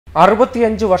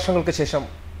65 വർഷങ്ങൾക്ക് ശേഷം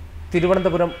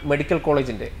തിരുവനന്തപുരം മെഡിക്കൽ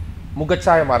കോളേജിൻ്റെ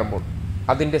മുഖച്ഛായ മാറുമ്പോൾ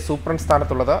അതിൻ്റെ സൂപ്രണ്ട്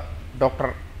സ്ഥാനത്തുള്ളത് ഡോക്ടർ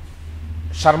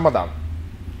ഷർമദാണ്.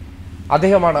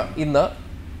 അദ്ദേഹമാണ് ഇന്ന്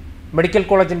മെഡിക്കൽ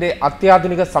കോളേജിൻ്റെ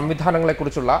അത്യാധുനിക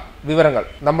സംവിധാനങ്ങളെക്കുറിച്ചുള്ള വിവരങ്ങൾ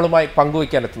നമ്മളുമായി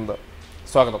പങ്കുവയ്ക്കാനെത്തുന്നത്.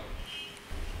 സ്വാഗതം.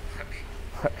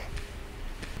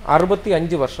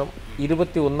 65 വർഷം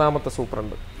 21ാമത്തെ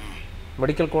സൂപ്രണ്ട്.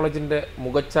 മെഡിക്കൽ കോളേജിൻ്റെ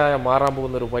മുഖച്ഛായ മാറാൻ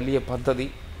പോകുന്നൊരു വലിയ പദ്ധതി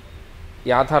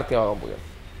യാഥാർത്ഥ്യമാകാൻ പോവുകയാണ്.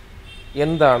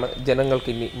 എന്താണ് ജനങ്ങൾക്ക്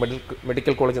ഇനി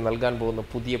മെഡിക്കൽ കോളേജ് നൽകാൻ പോകുന്ന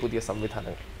പുതിയ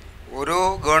സംവിധാനങ്ങൾ? ഓരോ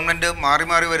ഗവൺമെൻറ് മാറി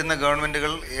വരുന്ന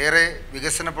ഗവൺമെൻറ്റുകൾ ഏറെ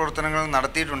വികസന പ്രവർത്തനങ്ങൾ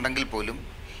നടത്തിയിട്ടുണ്ടെങ്കിൽ പോലും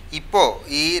ഇപ്പോൾ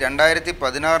ഈ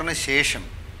 2016 ശേഷം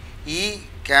ഈ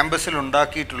ക്യാമ്പസിൽ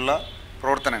ഉണ്ടാക്കിയിട്ടുള്ള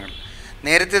പ്രവർത്തനങ്ങൾ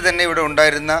നേരത്തെ തന്നെ ഇവിടെ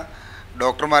ഉണ്ടായിരുന്ന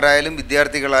ഡോക്ടർമാരായാലും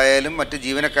വിദ്യാർത്ഥികളായാലും മറ്റ്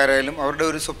ജീവനക്കാരായാലും അവരുടെ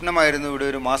ഒരു സ്വപ്നമായിരുന്നു ഇവിടെ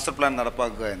ഒരു മാസ്റ്റർ പ്ലാൻ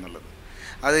നടപ്പാക്കുക എന്നുള്ളത്.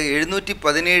 അത്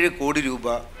 717 കോടി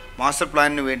രൂപ മാസ്റ്റർ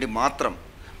പ്ലാനിന് വേണ്ടി മാത്രം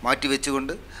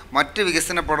മാറ്റിവെച്ചുകൊണ്ട് മറ്റ്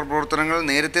വികസന പ്രവർത്തനങ്ങൾ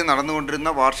നേരത്തെ നടന്നുകൊണ്ടിരുന്ന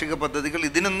വാർഷിക പദ്ധതികൾ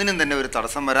ഇതിനൊന്നിനും തന്നെ ഒരു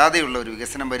തടസ്സം വരാതെയുള്ള ഒരു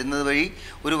വികസനം വരുന്നത് വഴി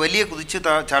ഒരു വലിയ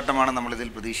കുതിച്ചുചാട്ടമാണ് നമ്മളിതിൽ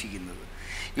പ്രതീക്ഷിക്കുന്നത്.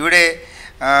 ഇവിടെ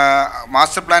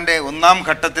മാസ്റ്റർ പ്ലാൻ്റെ 1ാം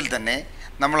ഘട്ടത്തിൽ തന്നെ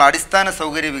നമ്മൾ അടിസ്ഥാന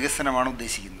സൗകര്യ വികസനമാണ്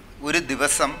ഉദ്ദേശിക്കുന്നത്. ഒരു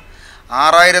ദിവസം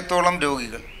 6000-ഓളം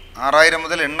രോഗികൾ, 6000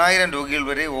 മുതൽ 8000 രോഗികൾ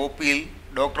വരെ OPയിൽ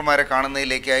ഡോക്ടർമാരെ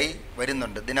കാണുന്നതിലേക്കായി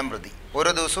വരുന്നുണ്ട് ദിനം പ്രതി. ഓരോ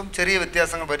ദിവസവും ചെറിയ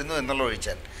വ്യത്യാസങ്ങൾ വരുന്നു എന്നുള്ള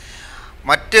ഒഴിച്ചാൽ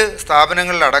മറ്റ്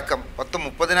സ്ഥാപനങ്ങളിലടക്കം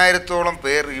 30,000-30,000-ഓളം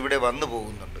പേർ ഇവിടെ വന്നു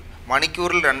പോകുന്നുണ്ട്.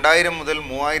 മണിക്കൂറിൽ 2000 മുതൽ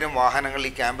 3000 വാഹനങ്ങൾ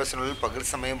ഈ ക്യാമ്പസിനുള്ളിൽ പകൽ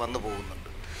സമയം വന്നു പോകുന്നുണ്ട്.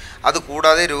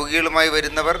 അതുകൂടാതെ രോഗികളുമായി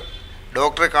വരുന്നവർ,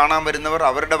 ഡോക്ടറെ കാണാൻ വരുന്നവർ,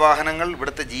 അവരുടെ വാഹനങ്ങൾ,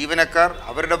 ഇവിടുത്തെ ജീവനക്കാർ,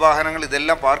 അവരുടെ വാഹനങ്ങൾ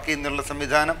ഇതെല്ലാം പാർക്ക് ചെയ്യുന്നുള്ള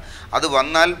സംവിധാനം, അത്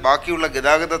വന്നാൽ ബാക്കിയുള്ള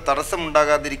ഗതാഗത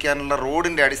തടസ്സമുണ്ടാകാതിരിക്കാനുള്ള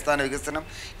റോഡിൻ്റെ അടിസ്ഥാന വികസനം,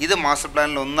 ഇത് മാസ്റ്റർ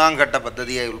പ്ലാനിൽ 1ാം ഘട്ട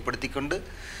പദ്ധതിയായി ഉൾപ്പെടുത്തിക്കൊണ്ട്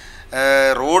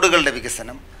റോഡുകളുടെ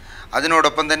വികസനം,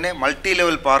 അതിനോടൊപ്പം തന്നെ മൾട്ടി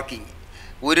ലെവൽ പാർക്കിങ്ങും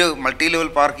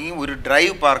ഒരു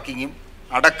ഡ്രൈവ് പാർക്കിങ്ങും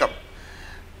അടക്കം,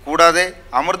 കൂടാതെ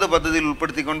അമൃത് പദ്ധതിയിൽ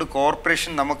ഉൾപ്പെടുത്തിക്കൊണ്ട്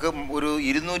കോർപ്പറേഷൻ നമുക്ക് ഒരു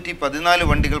 214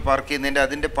 വണ്ടികൾ പാർക്ക് ചെയ്യുന്നതിൻ്റെ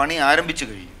അതിൻ്റെ പണി ആരംഭിച്ചു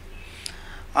കഴിഞ്ഞു.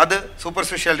 അത് സൂപ്പർ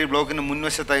സ്പെഷ്യാലിറ്റി ബ്ലോക്കിന്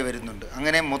മുൻവശത്തായി വരുന്നുണ്ട്.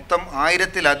 അങ്ങനെ മൊത്തം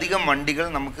 1000-ലധികം വണ്ടികൾ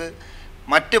നമുക്ക്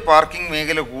മറ്റ് പാർക്കിംഗ്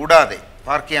മേഖല കൂടാതെ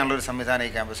പാർക്ക് ചെയ്യാനുള്ളൊരു സംവിധാനം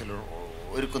ഈ ക്യാമ്പസിൽ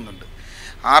ഒരുക്കുന്നുണ്ട്.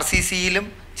 RCCയിലും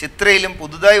ചിത്രയിലും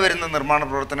പുതുതായി വരുന്ന നിർമ്മാണ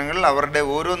പ്രവർത്തനങ്ങളിൽ അവരുടെ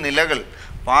ഓരോ നിലകൾ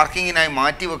പാർക്കിങ്ങിനായി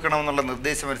മാറ്റിവെക്കണമെന്നുള്ള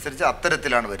നിർദ്ദേശമനുസരിച്ച്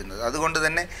അത്തരത്തിലാണ് വരുന്നത്. അതുകൊണ്ട്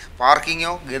തന്നെ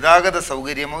പാർക്കിങ്ങോ ഗതാഗത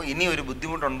സൗകര്യമോ ഇനി ഒരു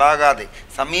ബുദ്ധിമുട്ടുണ്ടാകാതെ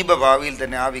സമീപ ഭാവിയിൽ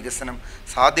തന്നെ ആ വികസനം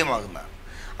സാധ്യമാകുന്നതാണ്.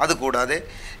 അതുകൂടാതെ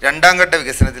 2ാം ഘട്ട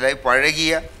വികസനത്തിലായി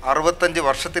പഴകിയ 65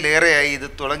 വർഷത്തിലേറെയായി ഇത്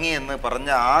തുടങ്ങിയെന്ന് പറഞ്ഞ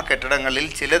ആ കെട്ടിടങ്ങളിൽ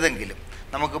ചിലതെങ്കിലും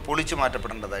നമുക്ക് പൊളിച്ചു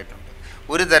മാറ്റപ്പെടേണ്ടതായിട്ടുണ്ട്.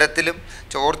 ഒരു തരത്തിലും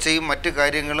ചോർച്ചയും മറ്റു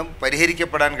കാര്യങ്ങളും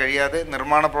പരിഹരിക്കപ്പെടാൻ കഴിയാതെ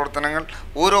നിർമ്മാണ പ്രവർത്തനങ്ങൾ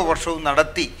ഓരോ വർഷവും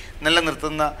നടത്തി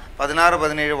നിലനിർത്തുന്ന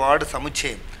 16-17 വാർഡ്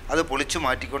സമുച്ചയം അത് പൊളിച്ചു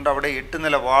മാറ്റിക്കൊണ്ട് അവിടെ 8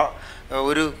 നില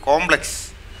ഒരു കോംപ്ലക്സ്,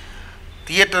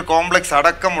 തിയേറ്റർ കോംപ്ലക്സ്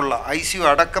അടക്കമുള്ള ICU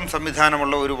അടക്കം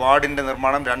സംവിധാനമുള്ള ഒരു വാർഡിൻ്റെ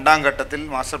നിർമ്മാണം 2ാം ഘട്ടത്തിൽ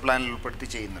മാസ്റ്റർ പ്ലാനിൽ ഉൾപ്പെടുത്തി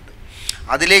ചെയ്യുന്നുണ്ട്.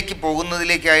 അതിലേക്ക്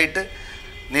പോകുന്നതിലേക്കായിട്ട്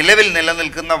നിലവിൽ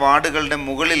നിലനിൽക്കുന്ന വാർഡുകളുടെ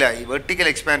മുകളിലായി വെർട്ടിക്കൽ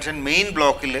എക്സ്പാൻഷൻ മെയിൻ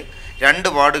ബ്ലോക്കിൽ 2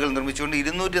 വാർഡുകൾ നിർമ്മിച്ചുകൊണ്ട്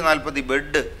 240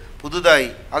 ബെഡ് പുതുതായി,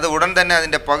 അത് ഉടൻ തന്നെ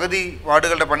അതിൻ്റെ പകുതി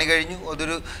വാർഡുകളുടെ പണി കഴിഞ്ഞു.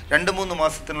 അതൊരു 2-3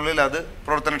 മാസത്തിനുള്ളിൽ അത്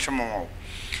പ്രവർത്തനക്ഷമമാവും.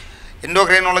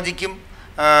 എൻഡോക്രൈനോളജിക്കും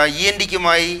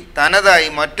ENTക്കുമായി തനതായി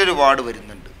മറ്റൊരു വാർഡ്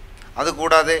വരുന്നുണ്ട്.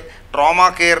 അതുകൂടാതെ ട്രോമ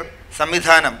കെയർ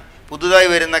സംവിധാനം, പുതുതായി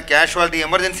വരുന്ന കാഷ്വാലിറ്റി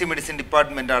എമർജൻസി മെഡിസിൻ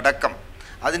ഡിപ്പാർട്ട്മെൻറ്റ് അടക്കം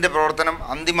അതിൻ്റെ പ്രവർത്തനം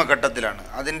അന്തിമഘട്ടത്തിലാണ്.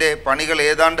 അതിൻ്റെ പണികൾ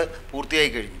ഏതാണ്ട്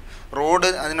പൂർത്തിയായി കഴിഞ്ഞു. റോഡ്,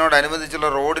 അതിനോടനുബന്ധിച്ചുള്ള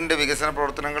റോഡിൻ്റെ വികസന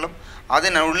പ്രവർത്തനങ്ങളും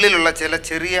അതിനുള്ളിലുള്ള ചില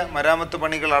ചെറിയ മരാമത്ത്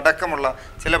പണികൾ അടക്കമുള്ള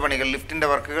ചില പണികൾ, ലിഫ്റ്റിൻ്റെ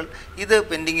വർക്കുകൾ, ഇത്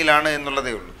പെൻഡിങ്ങിലാണ്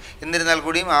എന്നുള്ളതേ ഉള്ളൂ. എന്നിരുന്നാൽ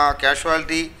കൂടിയും ആ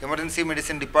casualty emergency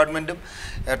medicine ഡിപ്പാർട്ട്മെൻറ്റും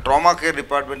trauma care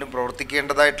ഡിപ്പാർട്ട്മെൻറ്റും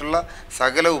പ്രവർത്തിക്കേണ്ടതായിട്ടുള്ള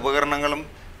സകല ഉപകരണങ്ങളും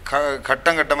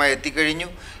ഘട്ടം ഘട്ടമായി എത്തിക്കഴിഞ്ഞു.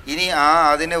 ഇനി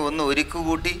അതിനെ ഒന്ന്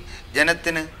ഒരുക്കുകൂട്ടി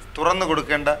ജനത്തിന് തുറന്നു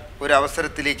കൊടുക്കേണ്ട ഒരു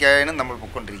അവസരത്തിലേക്കായാണ് നമ്മൾ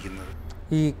പോയിക്കൊണ്ടിരിക്കുന്നത്.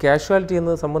 ഈ കാഷ്വാലിറ്റി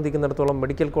എന്ന് സംബന്ധിക്കുന്നിടത്തോളം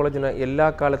മെഡിക്കൽ കോളേജിന് എല്ലാ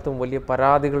കാലത്തും വലിയ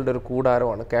പരാതികളുടെ ഒരു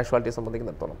കൂടാരമാണ് കാഷ്വാലിറ്റിയെ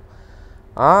സംബന്ധിക്കുന്നിടത്തോളം.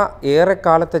 ആ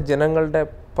ഏറെക്കാലത്തെ ജനങ്ങളുടെ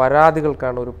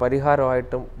പരാതികൾക്കാണ് ഒരു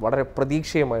പരിഹാരമായിട്ടും വളരെ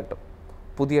പ്രതീക്ഷയുമായിട്ടും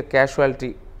പുതിയ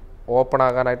കാഷ്വാലിറ്റി ഓപ്പൺ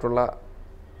ആകാനായിട്ടുള്ള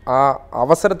ആ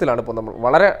അവസരത്തിലാണ് ഇപ്പോൾ നമ്മൾ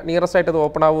വളരെ നിയറസ്റ്റ് ആയിട്ട് അത്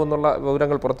ഓപ്പൺ ആകുമെന്നുള്ള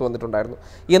വിവരങ്ങൾ പുറത്തു വന്നിട്ടുണ്ടായിരുന്നു.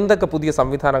 എന്തൊക്കെ പുതിയ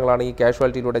സംവിധാനങ്ങളാണ് ഈ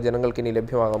കാഷ്വാലിറ്റിയിലൂടെ ജനങ്ങൾക്ക് ഇനി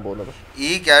ലഭ്യമാകാൻ പോകുന്നത്?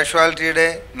 ഈ കാഷ്വാലിറ്റിയുടെ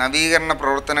നവീകരണ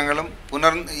പ്രവർത്തനങ്ങളും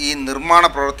ഈ നിർമ്മാണ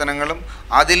പ്രവർത്തനങ്ങളും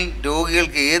അതിൽ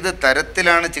രോഗികൾക്ക് ഏത്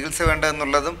തരത്തിലാണ് ചികിത്സ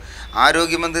വേണ്ടതെന്നുള്ളതും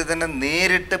ആരോഗ്യമന്ത്രി തന്നെ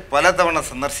നേരിട്ട് പലതവണ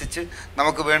സന്ദർശിച്ച്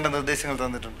നമുക്ക് വേണ്ട നിർദ്ദേശങ്ങൾ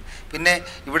തന്നിട്ടുണ്ട്. പിന്നെ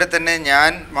ഇവിടെ തന്നെ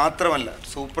ഞാൻ മാത്രമല്ല,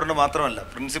 സൂപ്രണ്ട് മാത്രമല്ല,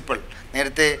 പ്രിൻസിപ്പൽ,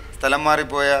 നേരത്തെ സ്ഥലം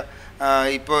മാറിപ്പോയ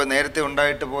ഇപ്പോൾ നേരത്തെ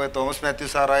ഉണ്ടായിട്ട് പോയ തോമസ് മാത്യു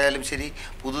സാറായാലും ശരി,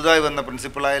 പുതുതായി വന്ന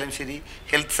പ്രിൻസിപ്പളായാലും ശരി,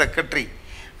 health secretary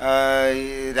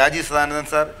Rajeev Sadanandan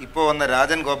sir, ഇപ്പോൾ വന്ന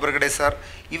രാജൻ ഗോബ്രഗഡെ സാർ,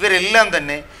 ഇവരെല്ലാം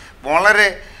തന്നെ വളരെ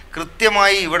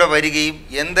കൃത്യമായി ഇവിടെ വരികയും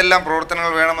എന്തെല്ലാം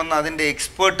പ്രവർത്തനങ്ങൾ വേണമെന്ന് അതിൻ്റെ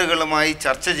എക്സ്പേർട്ടുകളുമായി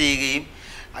ചർച്ച ചെയ്യുകയും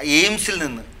എയിംസിൽ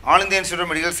നിന്ന്, ആൾ ഇന്ത്യ ഇൻസ്റ്റിറ്റ്യൂട്ട്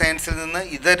ഓഫ് മെഡിക്കൽ സയൻസിൽ നിന്ന്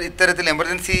ഇത്തരത്തിൽ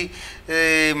എമർജൻസി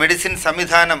മെഡിസിൻ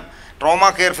സംവിധാനം, ട്രോമ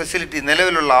കെയർ ഫെസിലിറ്റി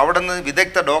നിലവിലുള്ള അവിടെ നിന്ന്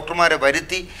വിദഗ്ധ ഡോക്ടർമാരെ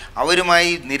വരുത്തി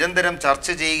അവരുമായി നിരന്തരം ചർച്ച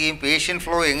ചെയ്യുകയും പേഷ്യൻ്റ്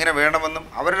ഫ്ലോ എങ്ങനെ വേണമെന്നും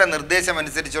അവരുടെ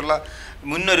നിർദ്ദേശമനുസരിച്ചുള്ള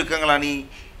മുന്നൊരുക്കങ്ങളാണ് ഈ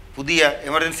പുതിയ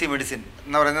എമർജൻസി മെഡിസിൻ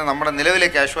എന്ന് പറയുന്നത്. നമ്മുടെ നിലവിലെ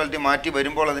കാഷ്വാലിറ്റി മാറ്റി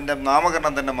വരുമ്പോൾ അതിൻ്റെ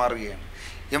നാമകരണം തന്നെ മാറുകയാണ്.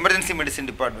 Emergency medicine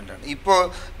ഡിപ്പാർട്ട്മെൻറ്റാണ്. ഇപ്പോൾ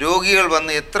രോഗികൾ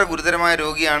വന്ന് എത്ര ഗുരുതരമായ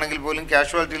രോഗിയാണെങ്കിൽ പോലും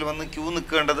കാഷ്വാലിറ്റിയിൽ വന്ന് ക്യൂ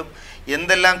നിൽക്കേണ്ടതും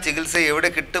എന്തെല്ലാം ചികിത്സ എവിടെ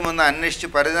കിട്ടുമെന്ന് അന്വേഷിച്ച്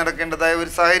പരതി നടക്കേണ്ടതായ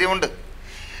ഒരു സാഹചര്യമുണ്ട്.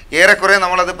 ഏറെക്കുറെ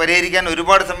നമ്മളത് പരിഹരിക്കാൻ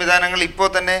ഒരുപാട് സംവിധാനങ്ങൾ ഇപ്പോൾ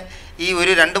തന്നെ ഈ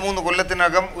ഒരു 2-3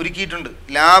 കൊല്ലത്തിനകം ഒരുക്കിയിട്ടുണ്ട്.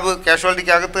 ലാബ്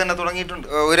കാഷ്വാലിറ്റിക്കകത്ത് തന്നെ തുടങ്ങിയിട്ടുണ്ട്.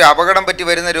 ഒരു അപകടം പറ്റി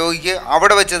വരുന്ന രോഗിക്ക്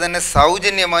അവിടെ വെച്ച് തന്നെ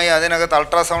സൗജന്യമായി അതിനകത്ത്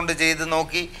അൾട്രാസൗണ്ട് ചെയ്ത്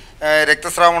നോക്കി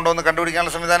രക്തസ്രാവം ഉണ്ടോ എന്ന്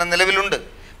കണ്ടുപിടിക്കാനുള്ള സംവിധാനം നിലവിലുണ്ട്.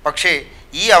 പക്ഷേ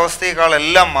ഈ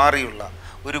അവസ്ഥയേക്കാളെല്ലാം മാറിയുള്ള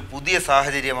ഒരു പുതിയ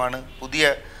സാഹചര്യമാണ് പുതിയ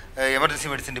എമർജൻസി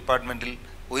മെഡിസിൻ ഡിപ്പാർട്ട്മെൻറ്റിൽ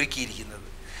ഒരുക്കിയിരിക്കുന്നത്.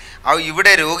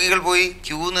 ഇവിടെ രോഗികൾ പോയി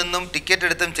ക്യൂ നിന്നും ടിക്കറ്റ്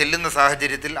എടുത്തും ചെല്ലുന്ന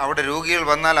സാഹചര്യത്തിൽ അവിടെ രോഗികൾ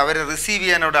വന്നാൽ അവരെ റിസീവ്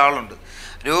ചെയ്യാൻ അവിടെ ആളുണ്ട്.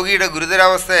 രോഗിയുടെ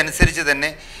ഗുരുതരാവസ്ഥ അനുസരിച്ച് തന്നെ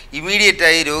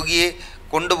ഇമ്മീഡിയറ്റായി രോഗിയെ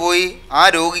കൊണ്ടുപോയി ആ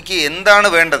രോഗിക്ക് എന്താണ്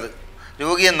വേണ്ടത്,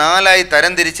 രോഗിയെ 4ആയി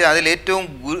തരംതിരിച്ച് അതിലേറ്റവും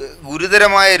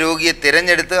ഗുരുതരമായ രോഗിയെ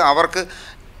തിരഞ്ഞെടുത്ത് അവർക്ക്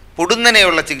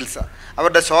പൊടുന്നനെയുള്ള ചികിത്സ,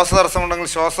 അവരുടെ ശ്വാസതടസ്സം ഉണ്ടെങ്കിൽ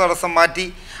ശ്വാസതടസ്സം മാറ്റി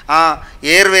ആ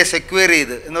എയർവേ സെക്യൂർ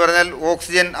ചെയ്ത്, എന്ന് പറഞ്ഞാൽ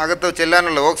ഓക്സിജൻ അകത്ത്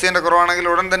ചെല്ലാനുള്ള, ഓക്സിജൻ്റെ കുറവാണെങ്കിൽ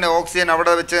ഉടൻ തന്നെ ഓക്സിജൻ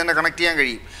അവിടെ വെച്ച് തന്നെ കണക്ട് ചെയ്യാൻ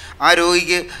കഴിയും. ആ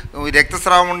രോഗിക്ക്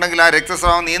രക്തസ്രാവം ഉണ്ടെങ്കിൽ ആ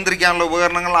രക്തസ്രാവം നിയന്ത്രിക്കാനുള്ള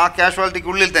ഉപകരണങ്ങൾ ആ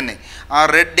കാഷ്വാലിറ്റിക്കുള്ളിൽ തന്നെ ആ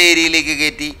റെഡ് ഏരിയയിലേക്ക്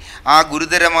കയറ്റി ആ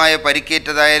ഗുരുതരമായ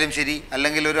പരിക്കേറ്റതായാലും ശരി,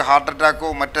 അല്ലെങ്കിൽ ഒരു ഹാർട്ട്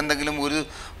അറ്റാക്കോ മറ്റെന്തെങ്കിലും ഒരു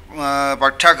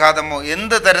പക്ഷാഘാതമോ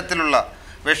എന്ത് തരത്തിലുള്ള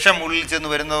വിഷം ഉള്ളിൽ ചെന്ന്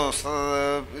വരുന്നോ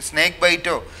സ്നേക്ക്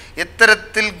ബൈറ്റോ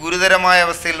എത്തരത്തിൽ ഗുരുതരമായ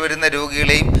അവസ്ഥയിൽ വരുന്ന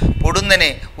രോഗികളെയും പൊടുന്നനെ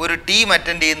ഒരു ടീം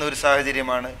അറ്റൻഡ് ചെയ്യുന്ന ഒരു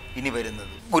സാഹചര്യമാണ് ഇനി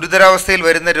വരുന്നത്. ഗുരുതരാവസ്ഥയിൽ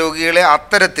വരുന്ന രോഗികളെ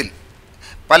അത്തരത്തിൽ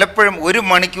പലപ്പോഴും 1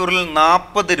 മണിക്കൂറിൽ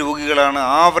 40 രോഗികളാണ്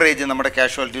ആവറേജ് നമ്മുടെ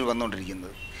കാഷ്വാലിറ്റിയിൽ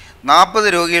വന്നുകൊണ്ടിരിക്കുന്നത്.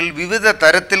 40 രോഗികൾ വിവിധ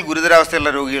തരത്തിൽ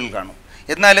ഗുരുതരാവസ്ഥയുള്ള രോഗികൾ കാണും.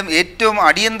 എന്നാലും ഏറ്റവും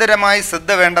അടിയന്തരമായി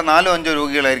ശ്രദ്ധ വേണ്ട 4-5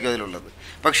 രോഗികളായിരിക്കും അതിലുള്ളത്.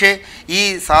 പക്ഷേ ഈ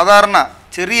സാധാരണ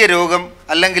ചെറിയ രോഗം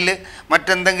അല്ലെങ്കിൽ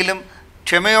മറ്റെന്തെങ്കിലും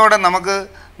ക്ഷമയോടെ നമുക്ക്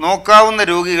നോക്കാവുന്ന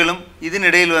രോഗികളും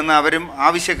ഇതിനിടയിൽ വന്ന് അവരും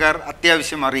ആവശ്യക്കാർ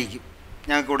അത്യാവശ്യം അറിയിക്കും,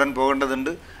 ഞങ്ങൾക്ക് ഉടൻ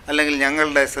പോകേണ്ടതുണ്ട്, അല്ലെങ്കിൽ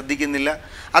ഞങ്ങളുടെ ശ്രദ്ധിക്കുന്നില്ല.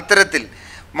 അത്തരത്തിൽ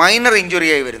മൈനർ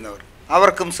ഇഞ്ചുറിയായി വരുന്നവർ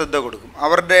അവർക്കും ശ്രദ്ധ കൊടുക്കും.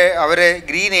 അവരെ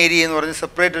ഗ്രീൻ ഏരിയ എന്ന് പറഞ്ഞ്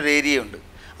സെപ്പറേറ്റ് ഒരു ഏരിയ ഉണ്ട്,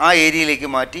 ആ ഏരിയയിലേക്ക്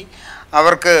മാറ്റി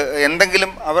അവർക്ക്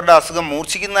എന്തെങ്കിലും അവരുടെ അസുഖം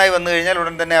മൂർച്ഛിക്കുന്നതായി വന്നു കഴിഞ്ഞാൽ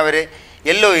ഉടൻ തന്നെ അവരെ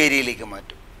യെല്ലോ ഏരിയയിലേക്ക്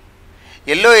മാറ്റും.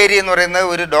 യെല്ലോ ഏരിയ എന്ന് പറയുന്നത്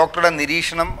ഒരു ഡോക്ടറുടെ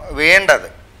നിരീക്ഷണം വേണ്ടത്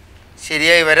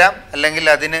ശരിയായി വരാം, അല്ലെങ്കിൽ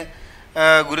അതിന്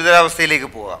ഗുരുതരാവസ്ഥയിലേക്ക്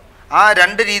പോകാം. ആ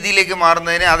 2 രീതിയിലേക്ക്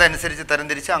മാറുന്നതിനെ അതനുസരിച്ച്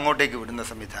തരംതിരിച്ച് അങ്ങോട്ടേക്ക് വിടുന്ന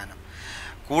സംവിധാനം.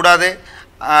 കൂടാതെ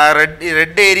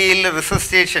റെഡ് ഏരിയയിൽ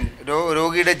റിസസിറ്റേഷൻ,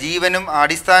 രോഗിയുടെ ജീവനും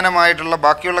അടിസ്ഥാനമായിട്ടുള്ള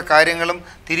ബാക്കിയുള്ള കാര്യങ്ങളും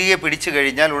തിരികെ പിടിച്ചു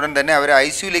കഴിഞ്ഞാൽ ഉടൻ തന്നെ അവരെ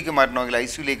ICUയിലേക്ക് മാറ്റണമെങ്കിൽ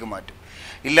ICUയിലേക്ക് മാറ്റും.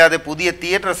 ഇല്ലാതെ പുതിയ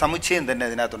തിയേറ്റർ സമുച്ചയം തന്നെ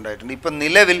അതിനകത്തുണ്ടായിട്ടുണ്ട്. ഇപ്പം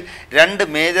നിലവിൽ 2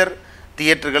 മേജർ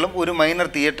തിയേറ്ററുകളും 1 മൈനർ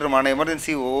തിയേറ്ററുമാണ്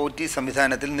എമർജൻസി OT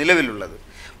സംവിധാനത്തിൽ നിലവിലുള്ളത്.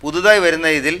 പുതുതായി വരുന്ന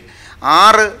ഇതിൽ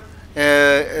 6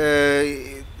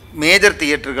 മേജർ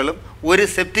തിയേറ്ററുകളും 1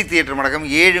 സെപ്റ്റിക് തിയേറ്ററും അടക്കം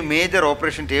 7 മേജർ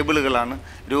ഓപ്പറേഷൻ ടേബിളുകളാണ്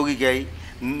രോഗിക്കായി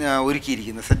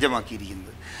ഒരുക്കിയിരിക്കുന്നത്,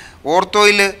 സജ്ജമാക്കിയിരിക്കുന്നത്.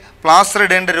 ഓർത്തോയിൽ പ്ലാസ്റ്റർ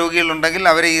ഇടേണ്ട രോഗികളുണ്ടെങ്കിൽ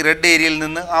അവരെ ഈ റെഡ് ഏരിയയിൽ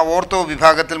നിന്ന് ആ ഓർത്തോ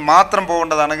വിഭാഗത്തിൽ മാത്രം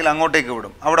പോകേണ്ടതാണെങ്കിൽ അങ്ങോട്ടേക്ക്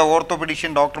വിടും. അവിടെ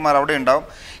ഓർത്തോപെഡീഷ്യൻ ഡോക്ടർമാർ അവിടെ ഉണ്ടാവും.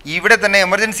 ഇവിടെ തന്നെ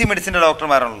എമർജൻസി മെഡിസിൻ്റെ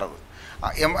ഡോക്ടർമാരാണുള്ളത്.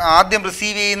 ആദ്യം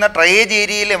റിസീവ് ചെയ്യുന്ന ട്രയേജ്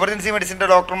ഏരിയയിൽ എമർജൻസി മെഡിസിൻ്റെ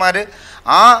ഡോക്ടർമാർ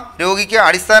ആ രോഗിക്ക്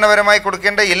അടിസ്ഥാനപരമായി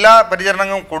കൊടുക്കേണ്ട എല്ലാ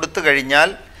പരിചരണങ്ങളും കൊടുത്തു കഴിഞ്ഞാൽ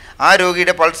ആ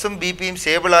രോഗിയുടെ പൾസും BP-യും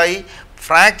സ്റ്റേബിളായി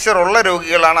ഫ്രാക്ചർ ഉള്ള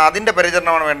രോഗികളാണ്, അതിൻ്റെ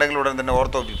പരിചരണമാണ് വേണ്ടെങ്കിൽ ഉടൻ തന്നെ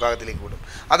ഓർത്തോ വിഭാഗത്തിലേക്ക് വിടും.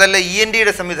 അതല്ല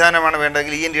ENT-യുടെ സംവിധാനമാണ്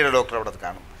വേണ്ടെങ്കിൽ ENT-യുടെ ഡോക്ടർ അവിടെ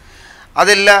കാണും.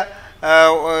 അതല്ല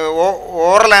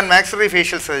oral and maxillary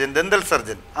facial surgeon, dental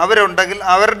surgeon അവരുണ്ടെങ്കിൽ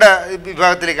അവരുടെ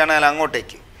വിഭാഗത്തിലേക്കാണ്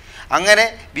അങ്ങോട്ടേക്ക്. അങ്ങനെ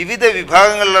വിവിധ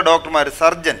വിഭാഗങ്ങളിലുള്ള ഡോക്ടർമാർ,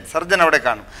 സർജൻ അവിടെ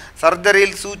കാണും.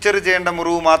 സർജറിയിൽ സൂച്ചർ ചെയ്യേണ്ട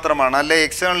മുറിവ് മാത്രമാണ്, അല്ലെ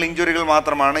എക്സ്റ്റേണൽ ഇഞ്ചുറികൾ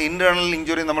മാത്രമാണ്, ഇൻറ്റേർണൽ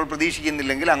ഇഞ്ചുറി നമ്മൾ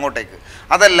പ്രതീക്ഷിക്കുന്നില്ലെങ്കിൽ അങ്ങോട്ടേക്ക്.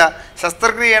 അതല്ല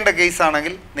ശസ്ത്രക്രിയ ചെയ്യേണ്ട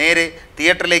കേസാണെങ്കിൽ നേരെ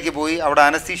തിയേറ്ററിലേക്ക് പോയി അവിടെ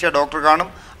അനസ്തീഷ്യ ഡോക്ടർ കാണും.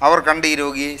 അവർ കണ്ട് ഈ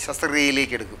രോഗിയെ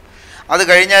ശസ്ത്രക്രിയയിലേക്ക് എടുക്കും. അത്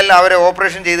കഴിഞ്ഞാൽ അവരെ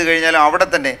ഓപ്പറേഷൻ ചെയ്ത് കഴിഞ്ഞാലും അവിടെ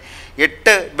തന്നെ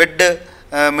 8 ബെഡ്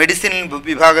മെഡിസിൻ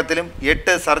വിഭാഗത്തിലും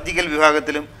 8 സർജിക്കൽ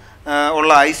വിഭാഗത്തിലും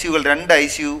ഉള്ള ICUകൾ 2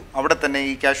 ICU അവിടെ തന്നെ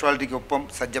ഈ കാഷ്വാലിറ്റിക്കൊപ്പം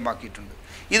സജ്ജമാക്കിയിട്ടുണ്ട്.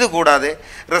 ഇതുകൂടാതെ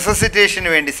റെസസിറ്റേഷന്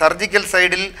വേണ്ടി സർജിക്കൽ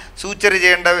സൈഡിൽ സൂച്ചർ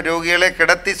ചെയ്യേണ്ട രോഗികളെ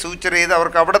കിടത്തി സൂച്ചർ ചെയ്ത്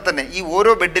അവർക്ക് അവിടെ തന്നെ ഈ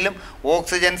ഓരോ ബെഡിലും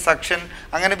ഓക്സിജൻ, സക്ഷൻ,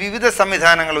 അങ്ങനെ വിവിധ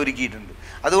സംവിധാനങ്ങൾ ഒരുക്കിയിട്ടുണ്ട്.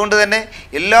 അതുകൊണ്ട് തന്നെ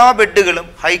എല്ലാ ബെഡുകളും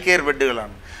ഹൈ കെയർ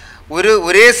ബെഡുകളാണ്.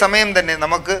 ഒരേ സമയം തന്നെ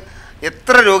നമുക്ക്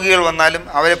എത്ര രോഗികൾ വന്നാലും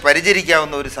അവരെ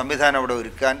പരിചരിക്കാവുന്ന ഒരു സംവിധാനം അവിടെ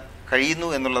ഒരുക്കാൻ കഴിയുന്നു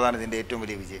എന്നുള്ളതാണ് ഇതിൻ്റെ ഏറ്റവും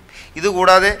വലിയ വിജയം.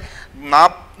 ഇതുകൂടാതെ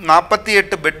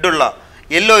 48 ബെഡുള്ള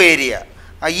യെല്ലോ ഏരിയ,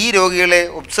 ഈ രോഗികളെ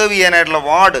ഒബ്സർവ് ചെയ്യാനായിട്ടുള്ള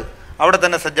വാർഡ് അവിടെ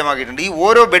തന്നെ സജ്ജമാക്കിയിട്ടുണ്ട്. ഈ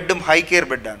ഓരോ ബെഡും ഹൈ കെയർ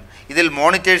ബെഡാണ്. ഇതിൽ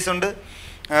മോണിറ്റേഴ്സ് ഉണ്ട്.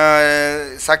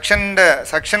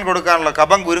 സക്ഷൻ കൊടുക്കാനുള്ള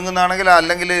കഫം കുരുങ്ങുന്നതാണെങ്കിൽ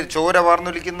അല്ലെങ്കിൽ ചോര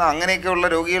വാർന്നൊലിക്കുന്ന അങ്ങനെയൊക്കെയുള്ള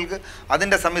രോഗികൾക്ക്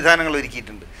അതിൻ്റെ സംവിധാനങ്ങൾ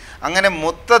ഒരുക്കിയിട്ടുണ്ട്. അങ്ങനെ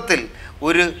മൊത്തത്തിൽ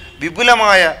ഒരു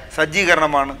വിപുലമായ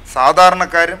സജ്ജീകരണമാണ്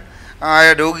സാധാരണക്കാരും ആയ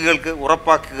രോഗികൾക്ക്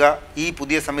ഉറപ്പാക്കുക ഈ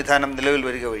പുതിയ സംവിധാനം നിലവിൽ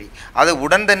വരിക വഴി. അത്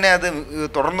ഉടൻ തന്നെ അത്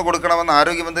തുടർന്നു കൊടുക്കണമെന്ന്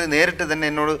ആരോഗ്യമന്ത്രി നേരിട്ട് തന്നെ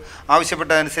എന്നോട്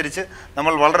ആവശ്യപ്പെട്ടതനുസരിച്ച്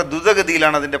നമ്മൾ വളരെ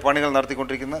ദ്രുതഗതിയിലാണ് അതിൻ്റെ പണികൾ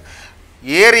നടത്തിക്കൊണ്ടിരിക്കുന്നത്.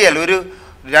 ഏറിയാൽ ഒരു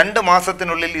 2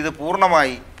 മാസത്തിനുള്ളിൽ ഇത്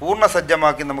പൂർണ്ണ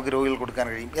സജ്ജമാക്കി നമുക്ക് രോഗികൾ കൊടുക്കാൻ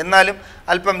കഴിയും. എന്നാലും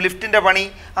അല്പം ലിഫ്റ്റിൻ്റെ പണി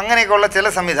അങ്ങനെയൊക്കെയുള്ള ചില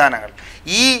സംവിധാനങ്ങൾ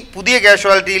ഈ പുതിയ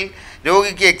കാഷ്വാലിറ്റിയിൽ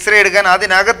രോഗിക്ക് എക്സ്റേ എടുക്കാൻ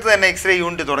അതിനകത്ത് തന്നെ എക്സ്റേ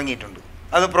യൂണിറ്റ് തുടങ്ങിയിട്ടുണ്ട്.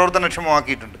 അത്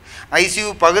പ്രവർത്തനക്ഷമമാക്കിയിട്ടുണ്ട്. ICU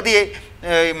പകുതി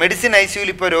മെഡിസിൻ ICUവിൽ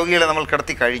ഇപ്പോൾ രോഗികളെ നമ്മൾ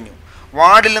കിടത്തി കഴിഞ്ഞു.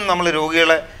 വാർഡിലും നമ്മൾ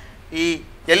രോഗികളെ ഈ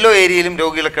യെല്ലോ ഏരിയയിലും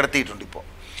രോഗികളെ കിടത്തിയിട്ടുണ്ട്. ഇപ്പോൾ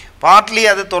പാർട്ട്ലി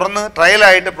അത് തുറന്ന്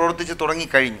ട്രയലായിട്ട് പ്രവർത്തിച്ച്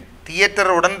തുടങ്ങിക്കഴിഞ്ഞു.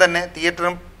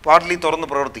 തിയേറ്ററും പാർട്ട്ലി തുറന്ന്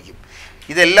പ്രവർത്തിക്കും.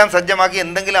 ഇതെല്ലാം സജ്ജമാക്കി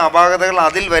എന്തെങ്കിലും അപാകതകൾ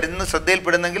അതിൽ വരുന്ന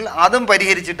ശ്രദ്ധയിൽപ്പെടുന്നെങ്കിൽ അതും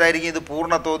പരിഹരിച്ചിട്ടായിരിക്കും ഇത്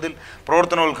പൂർണ്ണതോതിൽ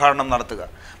പ്രവർത്തനോദ്ഘാടനം നടത്തുക.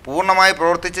 പൂർണ്ണമായി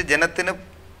പ്രവർത്തിച്ച് ജനത്തിന്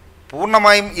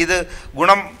പൂർണ്ണമായും ഇത്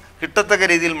ഗുണം കിട്ടത്തക്ക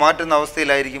രീതിയിൽ മാറ്റുന്ന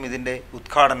അവസ്ഥയിലായിരിക്കും ഇതിൻ്റെ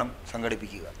ഉദ്ഘാടനം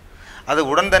സംഘടിപ്പിക്കുക. അത്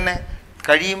ഉടൻ തന്നെ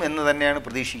കഴിയും എന്ന് തന്നെയാണ്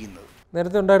പ്രതീക്ഷിക്കുന്നത്.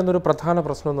 നേരത്തെ ഉണ്ടായിരുന്നൊരു പ്രധാന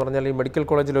പ്രശ്നം എന്ന് പറഞ്ഞാൽ ഈ മെഡിക്കൽ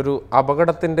കോളേജിലൊരു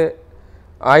അപകടത്തിൻ്റെ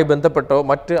ആയി ബന്ധപ്പെട്ടോ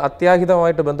മറ്റ്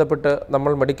അത്യാഹിതമായിട്ട് ബന്ധപ്പെട്ട്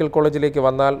നമ്മൾ മെഡിക്കൽ കോളേജിലേക്ക്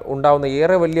വന്നാൽ ഉണ്ടാകുന്ന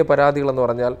ഏറെ വലിയ പരാതികളെന്ന്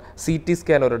പറഞ്ഞാൽ CT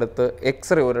സ്കാൻ ഒരിടത്ത്,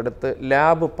 എക്സ്റേ ഒരിടത്ത്,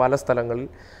 ലാബ് പല സ്ഥലങ്ങളിൽ,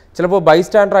 ചിലപ്പോൾ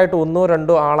ബൈസ്റ്റാൻഡറായിട്ട്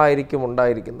 1-2 ആളായിരിക്കും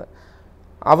ഉണ്ടായിരിക്കുന്നത്.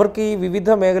 അവർക്ക് ഈ വിവിധ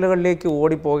മേഖലകളിലേക്ക്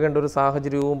ഓടിപ്പോകേണ്ട ഒരു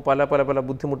സാഹചര്യവും പല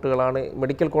ബുദ്ധിമുട്ടുകളാണ്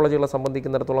മെഡിക്കൽ കോളേജുകളെ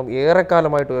സംബന്ധിക്കുന്നിടത്തോളം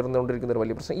ഏറെക്കാലമായിട്ട് ഉയർന്നുകൊണ്ടിരിക്കുന്ന ഒരു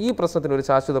വലിയ പ്രശ്നം. ഈ പ്രശ്നത്തിന് ഒരു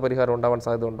ശാശ്വത പരിഹാരം ഉണ്ടാവാൻ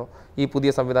സാധ്യതയുണ്ടോ ഈ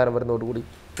പുതിയ സംവിധാനം വരുന്നതോടുകൂടി?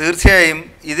 തീർച്ചയായും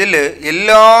ഇതിൽ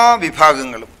എല്ലാ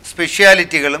വിഭാഗങ്ങളും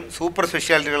സ്പെഷ്യാലിറ്റികളും സൂപ്പർ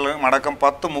സ്പെഷ്യാലിറ്റികളും അടക്കം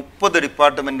 10-30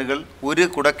 ഡിപ്പാർട്ട്മെൻറ്റുകൾ ഒരു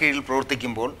കുടക്കീഴിൽ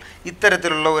പ്രവർത്തിക്കുമ്പോൾ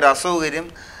ഇത്തരത്തിലുള്ള ഒരു അസൗകര്യം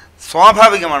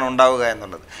സ്വാഭാവികമാണ് ഉണ്ടാവുക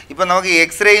എന്നുള്ളത്. ഇപ്പം നമുക്ക്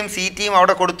എക്സ്റേയും CTയും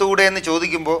അവിടെ കൊടുത്തുകൂടെ എന്ന്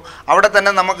ചോദിക്കുമ്പോൾ അവിടെ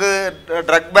തന്നെ നമുക്ക്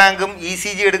ഡ്രഗ് ബാങ്കും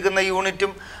ECG എടുക്കുന്ന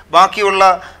യൂണിറ്റും ബാക്കിയുള്ള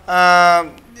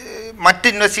മറ്റ്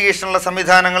ഇൻവെസ്റ്റിഗേഷനുള്ള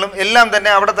സംവിധാനങ്ങളും എല്ലാം തന്നെ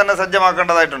അവിടെ തന്നെ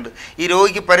സജ്ജമാക്കേണ്ടതായിട്ടുണ്ട്. ഈ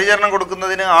രോഗിക്ക് പരിചരണം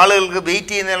കൊടുക്കുന്നതിന് ആളുകൾക്ക്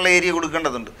വെയിറ്റ് ചെയ്യുന്നതിനുള്ള ഏരിയ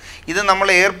കൊടുക്കേണ്ടതുണ്ട്. ഇത് നമ്മൾ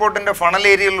എയർപോർട്ടിൻ്റെ ഫണൽ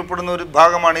ഏരിയയിൽ ഉൾപ്പെടുന്ന ഒരു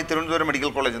ഭാഗമാണ് ഈ തിരുവനന്തപുരം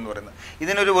മെഡിക്കൽ കോളേജ് എന്ന് പറയുന്നത്.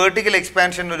 ഇതിനൊരു വെർട്ടിക്കൽ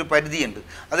എക്സ്പാൻഷൻ ഒരു പരിധിയുണ്ട്.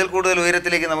 അതിൽ കൂടുതൽ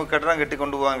ഉയരത്തിലേക്ക് നമുക്ക് കെട്ടിടം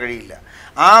കെട്ടിക്കൊണ്ടുപോകാൻ കഴിയില്ല.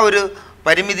 ആ ഒരു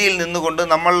പരിമിതിയിൽ നിന്നുകൊണ്ട്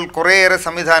നമ്മൾ കുറേയേറെ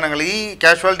സംവിധാനങ്ങൾ ഈ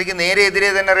കാഷ്വാലിറ്റിക്ക് നേരെ എതിരെ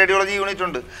തന്നെ റേഡിയോളജി യൂണിറ്റ്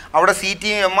ഉണ്ട്. അവിടെ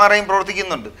CTയും MRIയും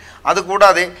പ്രവർത്തിക്കുന്നുണ്ട്.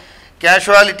 അതുകൂടാതെ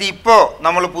കാഷ്വാലിറ്റി ഇപ്പോൾ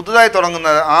നമ്മൾ പുതുതായി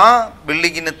തുടങ്ങുന്നത് ആ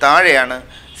ബിൽഡിങ്ങിന് താഴെയാണ്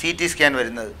CT സ്കാൻ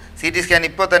വരുന്നത്. CT സ്കാൻ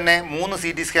ഇപ്പോൾ തന്നെ 3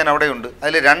 CT സ്കാൻ അവിടെയുണ്ട്.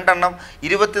 അതിൽ 2 എണ്ണം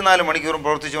 24 മണിക്കൂറും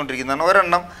പ്രവർത്തിച്ചുകൊണ്ടിരിക്കുന്നതാണ്.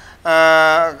 ഒരെണ്ണം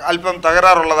അല്പം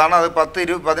തകരാറുള്ളതാണ്. അത്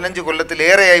 10-15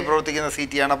 കൊല്ലത്തിലേറെയായി പ്രവർത്തിക്കുന്ന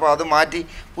CTയാണ്. അപ്പോൾ അത് മാറ്റി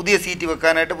പുതിയ CT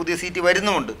വെക്കാനായിട്ട് പുതിയ CT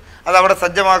വരുന്നുമുണ്ട്. അത് അവിടെ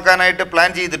സജ്ജമാക്കാനായിട്ട്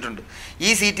പ്ലാൻ ചെയ്തിട്ടുണ്ട്. ഈ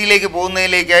CTയിലേക്ക്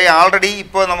പോകുന്നതിലേക്കായി ആൾറെഡി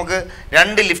ഇപ്പോൾ നമുക്ക്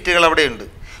 2 ലിഫ്റ്റുകൾ അവിടെയുണ്ട്.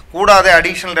 കൂടാതെ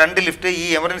അഡീഷണൽ 2 ലിഫ്റ്റ് ഈ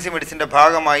എമർജൻസി മെഡിസിൻ്റെ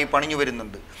ഭാഗമായി പണിഞ്ഞു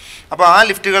വരുന്നുണ്ട്. അപ്പോൾ ആ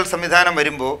ലിഫ്റ്റുകൾ സംവിധാനം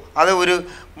വരുമ്പോൾ അത് ഒരു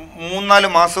 3-4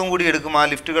 മാസവും കൂടി എടുക്കും ആ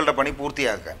ലിഫ്റ്റുകളുടെ പണി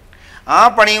പൂർത്തിയാക്കാൻ. ആ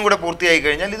പണിയും കൂടെ പൂർത്തിയായി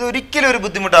കഴിഞ്ഞാൽ ഇത് ഒരിക്കലും ഒരു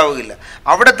ബുദ്ധിമുട്ടാവുകയില്ല.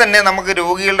 അവിടെ തന്നെ നമുക്ക്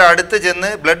രോഗികളുടെ അടുത്ത് ചെന്ന്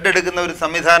ബ്ലഡ് എടുക്കുന്ന ഒരു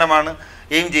സംവിധാനമാണ്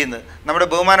എയിം ചെയ്യുന്നത്. നമ്മുടെ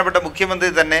ബഹുമാനപ്പെട്ട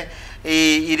മുഖ്യമന്ത്രി തന്നെ ഈ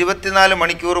 24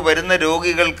 മണിക്കൂർ വരുന്ന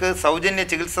രോഗികൾക്ക് സൗജന്യ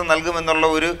ചികിത്സ നൽകുമെന്നുള്ള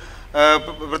ഒരു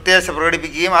പ്രത്യാശ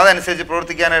പ്രകടിപ്പിക്കുകയും അതനുസരിച്ച്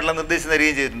പ്രവർത്തിക്കാനായിട്ടുള്ള നിർദ്ദേശം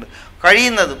തരികയും ചെയ്തിട്ടുണ്ട്.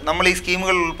 കഴിയുന്നതും നമ്മൾ ഈ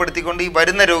സ്കീമുകൾ ഉൾപ്പെടുത്തിക്കൊണ്ട് ഈ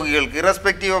വരുന്ന രോഗികൾക്ക്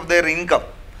ഇറസ്പെക്റ്റീവ് ഓഫ് ദെയർ ഇൻകം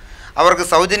അവർക്ക്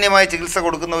സൗജന്യമായി ചികിത്സ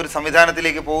കൊടുക്കുന്ന ഒരു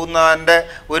സംവിധാനത്തിലേക്ക് പോകുന്നതിൻ്റെ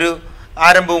ഒരു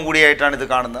ആരംഭവും കൂടിയായിട്ടാണ് ഇത്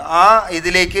കാണുന്നത്. ആ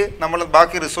ഇതിലേക്ക് നമ്മൾ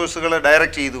ബാക്കി റിസോഴ്സുകൾ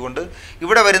ഡയറക്റ്റ് ചെയ്തുകൊണ്ട്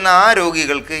ഇവിടെ വരുന്ന ആ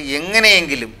രോഗികൾക്ക്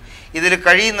എങ്ങനെയെങ്കിലും ഇതിൽ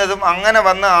കഴിയുന്നതും അങ്ങനെ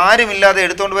വന്ന് ആരുമില്ലാതെ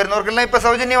എടുത്തുകൊണ്ട് വരുന്നവർക്കെല്ലാം ഇപ്പോൾ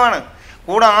സൗജന്യമാണ്.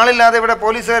 കൂടെ ആളില്ലാതെ ഇവിടെ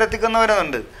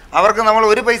പോലീസുകാരെത്തിക്കുന്നവരുണ്ട്. അവർക്ക് നമ്മൾ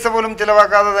ഒരു പൈസ പോലും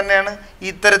ചിലവാക്കാതെ തന്നെയാണ്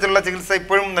ഇത്തരത്തിലുള്ള ചികിത്സ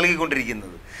ഇപ്പോഴും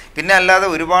നൽകിക്കൊണ്ടിരിക്കുന്നത്. പിന്നെ അല്ലാതെ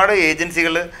ഒരുപാട്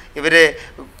ഏജൻസികൾ ഇവരെ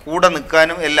കൂടെ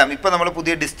നിൽക്കാനും എല്ലാം ഇപ്പോൾ നമ്മൾ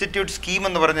പുതിയ ഡിസ്റ്റിറ്റ്യൂട്ട് സ്കീം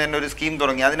എന്ന് പറഞ്ഞ തന്നെ ഒരു സ്കീം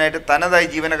തുടങ്ങി. അതിനായിട്ട് തനതായി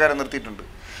ജീവനക്കാരെ നിർത്തിയിട്ടുണ്ട്.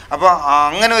 അപ്പോൾ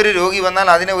അങ്ങനെ ഒരു രോഗി വന്നാൽ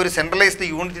അതിനെ ഒരു സെൻട്രലൈസ്ഡ്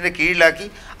യൂണിറ്റിൻ്റെ കീഴിലാക്കി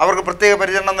അവർക്ക് പ്രത്യേക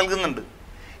പരിചരണം നൽകുന്നുണ്ട്.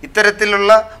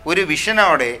 ഇത്തരത്തിലുള്ള ഒരു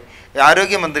വിഷനോടെ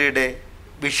ആരോഗ്യമന്ത്രിയുടെ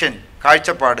വിഷൻ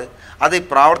കാഴ്ചപ്പാട് അത്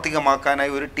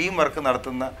പ്രാവർത്തികമാക്കാനായി ഒരു ടീം വർക്ക്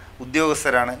നടത്തുന്ന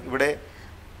ഉദ്യോഗസ്ഥരാണ് ഇവിടെ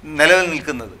നിലവിൽ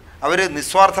നിൽക്കുന്നത്. അവർ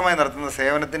നിസ്വാർത്ഥമായി നടത്തുന്ന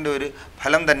സേവനത്തിൻ്റെ ഒരു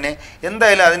ഫലം തന്നെ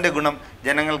എന്തായാലും അതിൻ്റെ ഗുണം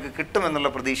ജനങ്ങൾക്ക് കിട്ടുമെന്നുള്ള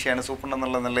പ്രതീക്ഷയാണ് സൂപ്രണ്ട്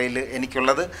എന്നുള്ള നിലയിൽ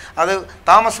എനിക്കുള്ളത്. അത്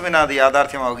താമസമിന് അത്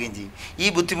യാഥാർത്ഥ്യമാവുകയും ചെയ്യും. ഈ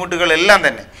ബുദ്ധിമുട്ടുകളെല്ലാം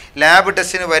തന്നെ ലാബ്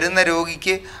ടെസ്റ്റിന് വരുന്ന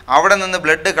രോഗിക്ക് അവിടെ നിന്ന്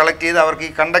ബ്ലഡ് കളക്ട് ചെയ്ത് അവർക്ക്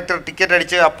ഈ കണ്ടക്ടർ ടിക്കറ്റ്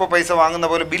അടിച്ച് അപ്പോൾ പൈസ വാങ്ങുന്ന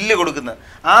പോലെ ബില്ല് കൊടുക്കുന്നത്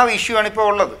ആ ഇഷ്യൂ ആണ് ഇപ്പോൾ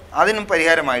ഉള്ളത്. അതിനും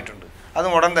പരിഹാരമായിട്ടുണ്ട്.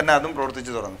 അതും ഉടൻ തന്നെ അതും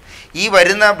പ്രവർത്തിച്ചു തുടങ്ങും. ഈ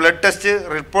വരുന്ന ബ്ലഡ് ടെസ്റ്റ്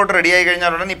റിപ്പോർട്ട് റെഡിയായി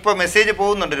കഴിഞ്ഞാൽ ഉടൻ ഇപ്പോൾ മെസ്സേജ്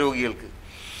പോകുന്നുണ്ട് രോഗികൾക്ക്.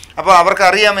 അപ്പോൾ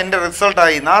അവർക്കറിയാം എൻ്റെ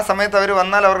റിസൾട്ടായി. ആ സമയത്ത് അവർ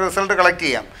വന്നാൽ അവർക്ക് റിസൾട്ട് കളക്ട്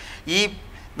ചെയ്യാം. ഈ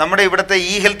നമ്മുടെ ഇവിടുത്തെ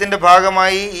ഇ ഹെൽത്തിൻ്റെ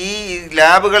ഭാഗമായി ഈ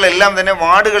ലാബുകളെല്ലാം തന്നെ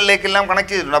വാർഡുകളിലേക്കെല്ലാം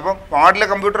കണക്ട് ചെയ്തിട്ടുണ്ട്. അപ്പം വാർഡിലെ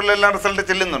കമ്പ്യൂട്ടറിലെല്ലാം റിസൾട്ട്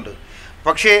ചെല്ലുന്നുണ്ട്.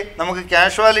 പക്ഷേ നമുക്ക്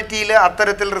കാഷ്വാലിറ്റിയിൽ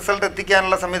അത്തരത്തിൽ റിസൾട്ട്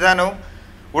എത്തിക്കാനുള്ള സംവിധാനവും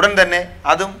ഉടൻ തന്നെ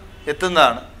അതും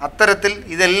എത്തുന്നതാണ്. അത്തരത്തിൽ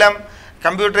ഇതെല്ലാം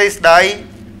കമ്പ്യൂട്ടറൈസ്ഡായി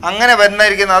അങ്ങനെ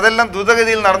വരുന്നതായിരിക്കുന്നത് അതെല്ലാം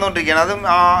ദ്രുതഗതിയിൽ നടന്നുകൊണ്ടിരിക്കുകയാണ്. അതും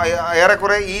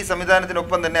ഏറെക്കുറെ ഈ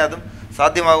സംവിധാനത്തിനൊപ്പം തന്നെ അതും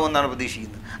സാധ്യമാകുമെന്നാണ്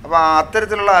പ്രതീക്ഷിക്കുന്നത്. അപ്പോൾ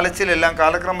അത്തരത്തിലുള്ള അലച്ചിലെല്ലാം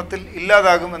കാലക്രമത്തിൽ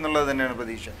ഇല്ലാതാകും എന്നുള്ളത് തന്നെയാണ്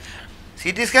പ്രതീക്ഷ.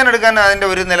 CT സ്കാൻ എടുക്കാൻ അതിൻ്റെ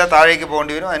ഒരു നില താഴേക്ക്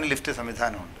പോകേണ്ടി വരും. അതിന് ലിഫ്റ്റ്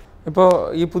സംവിധാനമുണ്ട്. ഇപ്പോൾ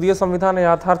ഈ പുതിയ സംവിധാനം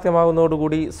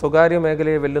യാഥാർത്ഥ്യമാകുന്നതോടുകൂടി സ്വകാര്യ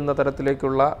മേഖലയെ വെല്ലുന്ന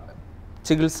തരത്തിലേക്കുള്ള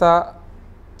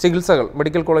ചികിത്സകൾ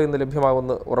മെഡിക്കൽ കോളേജിൽ നിന്ന്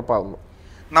ലഭ്യമാകുമെന്ന് ഉറപ്പാകുന്നു.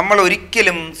 നമ്മൾ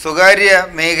ഒരിക്കലും സ്വകാര്യ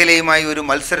മേഖലയുമായി ഒരു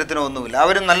മത്സരത്തിനോ ഒന്നുമില്ല.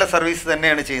 അവരും നല്ല സർവീസ്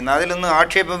തന്നെയാണ് ചെയ്യുന്നത്. അതിലൊന്നും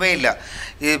ആക്ഷേപമേ ഇല്ല.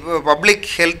 ഈ പബ്ലിക്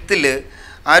ഹെൽത്തിൽ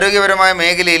ആരോഗ്യപരമായ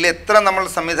മേഖലയിൽ എത്ര നമ്മൾ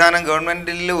സംവിധാനം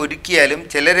ഗവൺമെൻറ്റിൽ ഒരുക്കിയാലും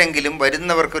ചിലരെങ്കിലും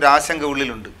വരുന്നവർക്കൊരു ആശങ്ക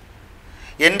ഉള്ളിലുണ്ട്.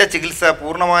 എൻ്റെ ചികിത്സ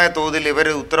പൂർണ്ണമായ തോതിൽ ഇവർ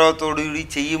ഉത്തരവാദിത്തോടുകൂടി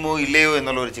ചെയ്യുമോ ഇല്ലയോ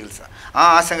എന്നുള്ളൊരു ചികിത്സ. ആ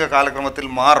ആശങ്ക കാലക്രമത്തിൽ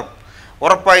മാറും,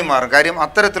 ഉറപ്പായും മാറും. കാര്യം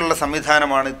അത്തരത്തിലുള്ള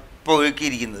സംവിധാനമാണ് ഇപ്പോൾ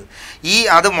ഒരുക്കിയിരിക്കുന്നത്.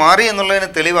 അത് മാറി എന്നുള്ളതിന്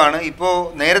തെളിവാണ് ഇപ്പോൾ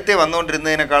നേരത്തെ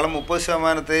വന്നുകൊണ്ടിരുന്നതിനേക്കാളും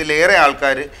 30%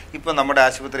 ആൾക്കാർ ഇപ്പോൾ നമ്മുടെ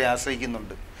ആശുപത്രിയെ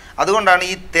ആശ്രയിക്കുന്നുണ്ട്. അതുകൊണ്ടാണ്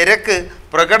ഈ തിരക്ക്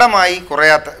പ്രകടമായി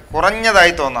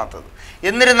കുറഞ്ഞതായി തോന്നാത്തത്.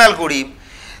 എന്നിരുന്നാൽ കൂടിയും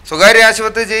സ്വകാര്യ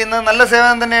ആശുപത്രി ചെയ്യുന്നത് നല്ല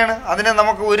സേവനം തന്നെയാണ്. അതിന്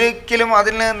നമുക്ക്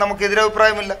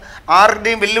എതിരഭിപ്രായമില്ല.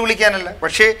 ആരുടെയും വെല്ലുവിളിക്കാനല്ല.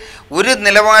 പക്ഷേ ഒരു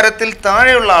നിലവാരത്തിൽ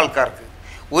താഴെയുള്ള ആൾക്കാർക്ക്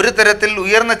ഒരു തരത്തിൽ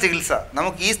ഉയർന്ന ചികിത്സ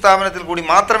നമുക്ക് ഈ സ്ഥാപനത്തിൽ കൂടി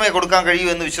മാത്രമേ കൊടുക്കാൻ കഴിയൂ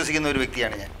എന്ന് വിശ്വസിക്കുന്ന ഒരു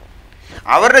വ്യക്തിയാണ് ഞാൻ.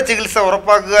 അവരുടെ ചികിത്സ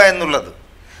ഉറപ്പാക്കുക എന്നുള്ളത്,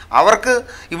 അവർക്ക്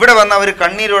ഇവിടെ വന്ന് അവർ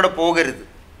കണ്ണീരോടെ പോകരുത്,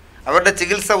 അവരുടെ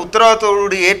ചികിത്സ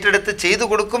ഉത്തരവാദിത്തോടുകൂടി ഏറ്റെടുത്ത് ചെയ്തു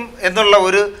കൊടുക്കും എന്നുള്ള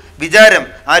ഒരു വിചാരം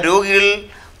ആ രോഗികൾ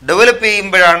ഡെവലപ്പ്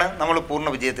ചെയ്യുമ്പോഴാണ് നമ്മൾ പൂർണ്ണ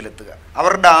വിജയത്തിലെത്തുക.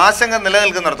 അവരുടെ ആശങ്ക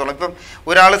നിലനിൽക്കുന്നിടത്തോളം ഇപ്പം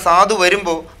ഒരാൾ സാധു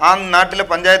വരുമ്പോൾ ആ നാട്ടിലെ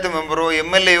പഞ്ചായത്ത് മെമ്പറോ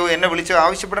MLAയോ എന്നെ വിളിച്ച്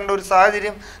ആവശ്യപ്പെടേണ്ട ഒരു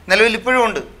സാഹചര്യം നിലവിൽ ഇപ്പോഴും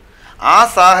ഉണ്ട്. ആ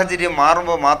സാഹചര്യം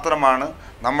മാറുമ്പോൾ മാത്രമാണ്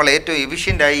നമ്മൾ ഏറ്റവും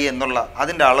എഫിഷ്യൻ്റായി എന്നുള്ള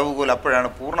അതിൻ്റെ അളവുകോൽ അപ്പോഴാണ്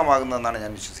പൂർണ്ണമാകുന്നതെന്നാണ്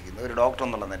ഞാൻ വിശ്വസിക്കുന്നത് ഒരു ഡോക്ടർ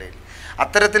എന്നുള്ള നിലയിൽ.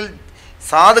 അത്തരത്തിൽ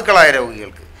സാധുക്കളായ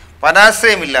രോഗികൾക്ക്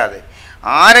പരാശ്രയമില്ലാതെ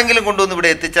ആരെങ്കിലും കൊണ്ടുവന്ന് ഇവിടെ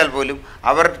എത്തിച്ചാൽ പോലും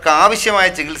അവർക്ക് ആവശ്യമായ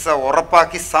ചികിത്സ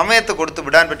ഉറപ്പാക്കി സമയത്ത് കൊടുത്തു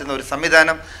വിടാൻ പറ്റുന്ന ഒരു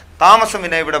സംവിധാനം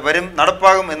താമസമിനെ ഇവിടെ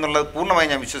നടപ്പാകും എന്നുള്ളത്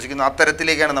പൂർണ്ണമായി ഞാൻ വിശ്വസിക്കുന്നു.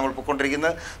 അത്തരത്തിലേക്കാണ് നമ്മൾ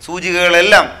പോയിക്കൊണ്ടിരിക്കുന്നത്.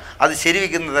 സൂചികകളെല്ലാം അത്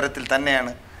ശരിവെക്കുന്ന തരത്തിൽ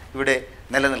തന്നെയാണ് ഇവിടെ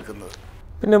നിലനിൽക്കുന്നത്.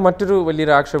 പിന്നെ മറ്റൊരു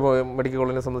വലിയൊരു ആക്ഷേപം മെഡിക്കൽ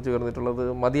കോളേജിനെ സംബന്ധിച്ച് വരുന്നിട്ടുള്ളത്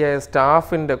മതിയായ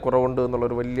സ്റ്റാഫിൻ്റെ കുറവുണ്ട്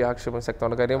എന്നുള്ളൊരു വലിയ ആക്ഷേപം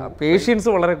ശക്തമാണ്. കാര്യം പേഷ്യൻസ്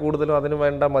വളരെ കൂടുതലും അതിന്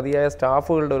വേണ്ട മതിയായ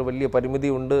സ്റ്റാഫുകളുടെ ഒരു വലിയ പരിമിതി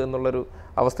ഉണ്ട് എന്നുള്ളൊരു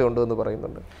അവസ്ഥയുണ്ട് എന്ന്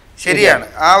പറയുന്നുണ്ട്. ശരിയാണ്.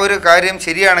 ആ ഒരു കാര്യം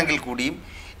ശരിയാണെങ്കിൽ കൂടിയും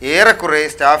ഏറെക്കുറെ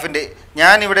സ്റ്റാഫിൻ്റെ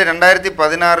ഞാനിവിടെ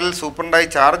 2016 സൂപ്രണ്ടായി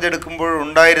ചാർജ്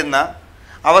എടുക്കുമ്പോഴുണ്ടായിരുന്ന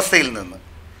അവസ്ഥയിൽ നിന്ന്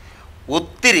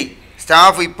ഒത്തിരി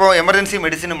സ്റ്റാഫ് ഇപ്പോൾ എമർജൻസി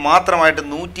മെഡിസിന് മാത്രമായിട്ട്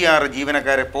 106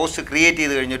 ജീവനക്കാരെ പോസ്റ്റ് ക്രിയേറ്റ്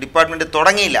ചെയ്ത് കഴിഞ്ഞു. ഡിപ്പാർട്ട്മെൻറ്റ്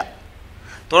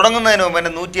തുടങ്ങുന്നതിന് മുമ്പ്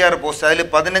തന്നെ 106 പോസ്റ്റ്, അതിൽ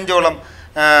 15ഓളം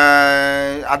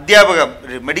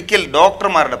മെഡിക്കൽ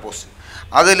ഡോക്ടർമാരുടെ പോസ്റ്റ്,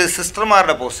 അതിൽ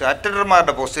സിസ്റ്റർമാരുടെ പോസ്റ്റ്,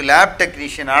 അറ്റൻഡർമാരുടെ പോസ്റ്റ്, ലാബ്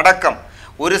ടെക്നീഷ്യൻ അടക്കം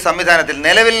ഒരു സംവിധാനത്തിൽ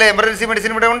നിലവിലെ എമർജൻസി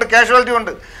മെഡിസിൻ ഇവിടെ ഉണ്ട്, കാഷ്വാലിറ്റി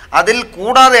ഉണ്ട്. അതിൽ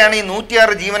കൂടാതെയാണ് ഈ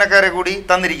 106 ജീവനക്കാരെ കൂടി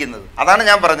തന്നിരിക്കുന്നത്. അതാണ്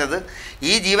ഞാൻ പറഞ്ഞത്,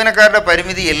 ഈ ജീവനക്കാരുടെ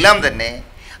പരിമിതി എല്ലാം തന്നെ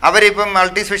അവരിപ്പം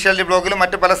മൾട്ടി സ്പെഷ്യാലിറ്റി ബ്ലോക്കിലും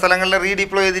മറ്റ് പല സ്ഥലങ്ങളിലും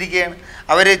റീഡിപ്ലോയ് ചെയ്തിരിക്കുകയാണ്.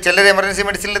 അവർ ചിലർ എമർജൻസി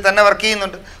മെഡിസിനിൽ തന്നെ വർക്ക്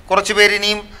ചെയ്യുന്നുണ്ട്, കുറച്ച് പേര്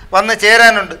ഇനിയും വന്ന്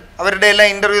ചേരാനുണ്ട്, അവരുടെ എല്ലാം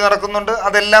ഇൻ്റർവ്യൂ നടക്കുന്നുണ്ട്,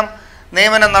 അതെല്ലാം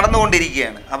നിയമനം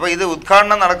നടന്നുകൊണ്ടിരിക്കുകയാണ്. അപ്പോൾ ഇത്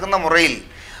ഉദ്ഘാടനം നടക്കുന്ന മുറയിൽ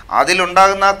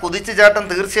അതിലുണ്ടാകുന്ന ആ കുതിച്ചുചാട്ടം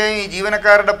തീർച്ചയായും ഈ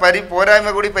ജീവനക്കാരുടെ പോരായ്മ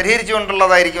കൂടി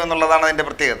പരിഹരിച്ചുകൊണ്ടുള്ളതായിരിക്കും എന്നുള്ളതാണ് അതിൻ്റെ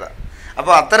പ്രത്യേകത.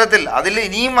 അപ്പോൾ അത്തരത്തിൽ അതിൽ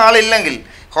ഇനിയും ആളില്ലെങ്കിൽ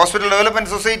ഹോസ്പിറ്റൽ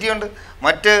ഡെവലപ്മെൻറ്റ് സൊസൈറ്റി ഉണ്ട്,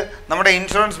 മറ്റ് നമ്മുടെ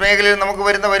ഇൻഷുറൻസ് മേഖലയിൽ നമുക്ക്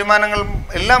വരുന്ന വരുമാനങ്ങൾ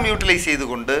എല്ലാം യൂട്ടിലൈസ്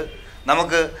ചെയ്തുകൊണ്ട്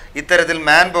നമുക്ക് ഇത്തരത്തിൽ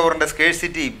മാൻ പവറിൻ്റെ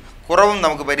സ്കേഴ്സിറ്റിയും കുറവും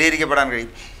നമുക്ക് പരിഹരിക്കപ്പെടാൻ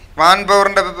കഴിയും. മാൻ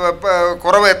പവറിൻ്റെ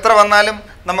കുറവ് എത്ര വന്നാലും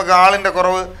നമുക്ക് ആളിൻ്റെ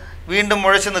കുറവ് വീണ്ടും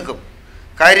മുഴച്ചു നിൽക്കും.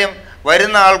 കാര്യം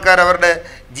വരുന്ന ആൾക്കാർ അവരുടെ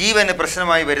ജീവന്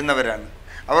പ്രശ്നമായി വരുന്നവരാണ്.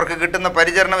 അവർക്ക് കിട്ടുന്ന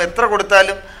പരിചരണം എത്ര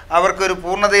കൊടുത്താലും അവർക്കൊരു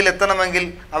പൂർണ്ണതയിലെത്തണമെങ്കിൽ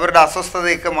അവരുടെ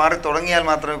അസ്വസ്ഥതയൊക്കെ മാറി തുടങ്ങിയാൽ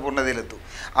മാത്രമേ പൂർണ്ണതയിലെത്തൂ.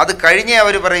 അത് കഴിഞ്ഞേ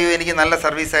അവർ പറയൂ എനിക്ക് നല്ല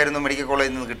സർവീസായിരുന്നു മെഡിക്കൽ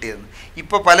കോളേജിൽ നിന്ന് കിട്ടിയതെന്ന്.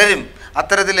 ഇപ്പോൾ പലരും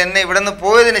അത്തരത്തിൽ എന്നെ ഇവിടെ നിന്ന്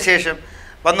പോയതിന് ശേഷം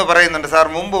വന്ന് പറയുന്നുണ്ട്, സാർ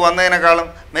മുമ്പ് വന്നതിനേക്കാളും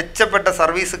മെച്ചപ്പെട്ട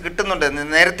സർവീസ് കിട്ടുന്നുണ്ട്.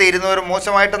 നേരത്തെ ഇരുന്നവർ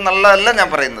മോശമായിട്ട് നല്ലതല്ല ഞാൻ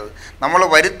പറയുന്നത്, നമ്മൾ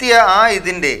വരുത്തിയ ആ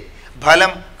ഇതിൻ്റെ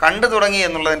ഫലം കണ്ടു തുടങ്ങി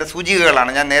എന്നുള്ളതിൻ്റെ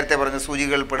സൂചികകളാണ്, ഞാൻ നേരത്തെ പറഞ്ഞ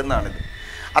സൂചികകൾ പെടുന്നതാണിത്.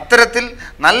 അത്തരത്തിൽ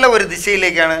നല്ല ഒരു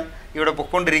ദിശയിലേക്കാണ് ഇവിടെ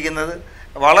പൊയ്ക്കൊണ്ടിരിക്കുന്നത്.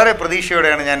 വളരെ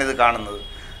പ്രതീക്ഷയോടെയാണ് ഞാനിത് കാണുന്നത്.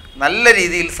 നല്ല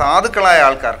രീതിയിൽ സാധുക്കളായ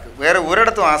ആൾക്കാർക്ക്, വേറെ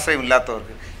ഒരിടത്തും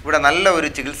ആശ്രയമില്ലാത്തവർക്ക് ഇവിടെ നല്ല ഒരു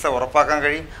ചികിത്സ ഉറപ്പാക്കാൻ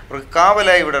കഴിയും. ഒരു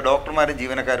കാവലായി ഇവിടെ ഡോക്ടർമാരും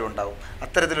ജീവനക്കാരും ഉണ്ടാവും.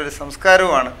 അത്തരത്തിലൊരു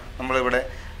സംസ്കാരവുമാണ് നമ്മളിവിടെ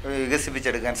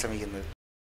വികസിപ്പിച്ചെടുക്കാൻ ശ്രമിക്കുന്നത്.